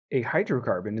A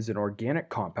hydrocarbon is an organic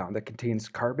compound that contains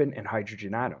carbon and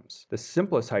hydrogen atoms. The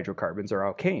simplest hydrocarbons are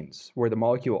alkanes, where the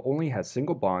molecule only has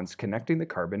single bonds connecting the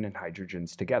carbon and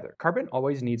hydrogens together. Carbon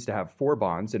always needs to have 4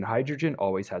 bonds and hydrogen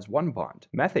always has 1 bond.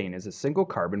 Methane is a single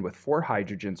carbon with 4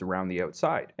 hydrogens around the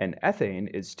outside, and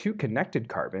ethane is 2 connected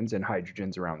carbons and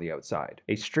hydrogens around the outside.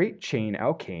 A straight chain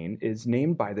alkane is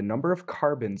named by the number of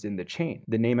carbons in the chain.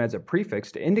 The name has a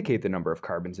prefix to indicate the number of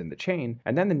carbons in the chain,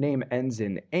 and then the name ends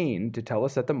in -ane to tell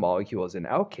us that the molecule is an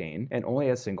alkane and only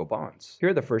has single bonds. Here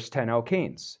are the first 10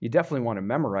 alkanes. You definitely want to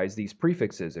memorize these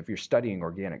prefixes if you're studying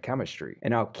organic chemistry.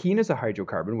 An alkene is a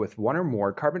hydrocarbon with 1 or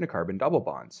more carbon-to-carbon double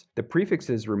bonds. The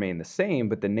prefixes remain the same,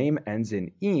 but the name ends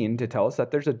in -ene to tell us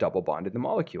that there's a double bond in the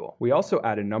molecule. We also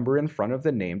add a number in front of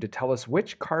the name to tell us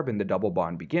which carbon the double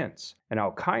bond begins. An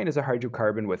alkyne is a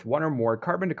hydrocarbon with 1 or more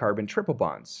carbon-to-carbon triple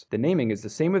bonds. The naming is the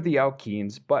same of the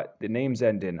alkenes, but the names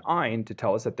end in -ine to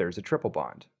tell us that there's a triple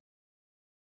bond.